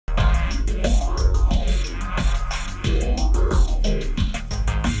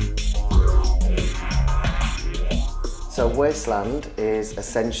So Wasteland is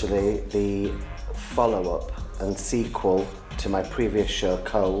essentially the follow-up and sequel to my previous show,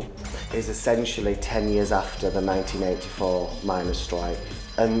 Coal. Is essentially 10 years after the 1984 miners' strike.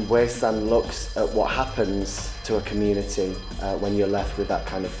 And Wasteland looks at what happens to a community when you're left with that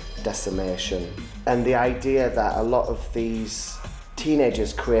kind of decimation. And the idea that a lot of these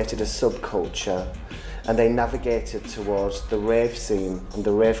teenagers created a subculture and they navigated towards the rave scene and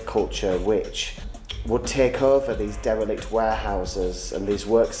the rave culture, which would take over these derelict warehouses and these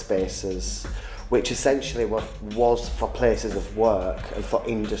workspaces, which essentially was for places of work and for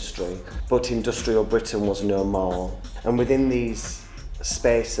industry, but industrial Britain was no more. And within these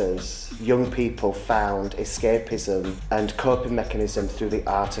spaces, young people found escapism and coping mechanism through the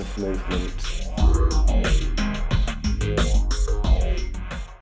art of movement.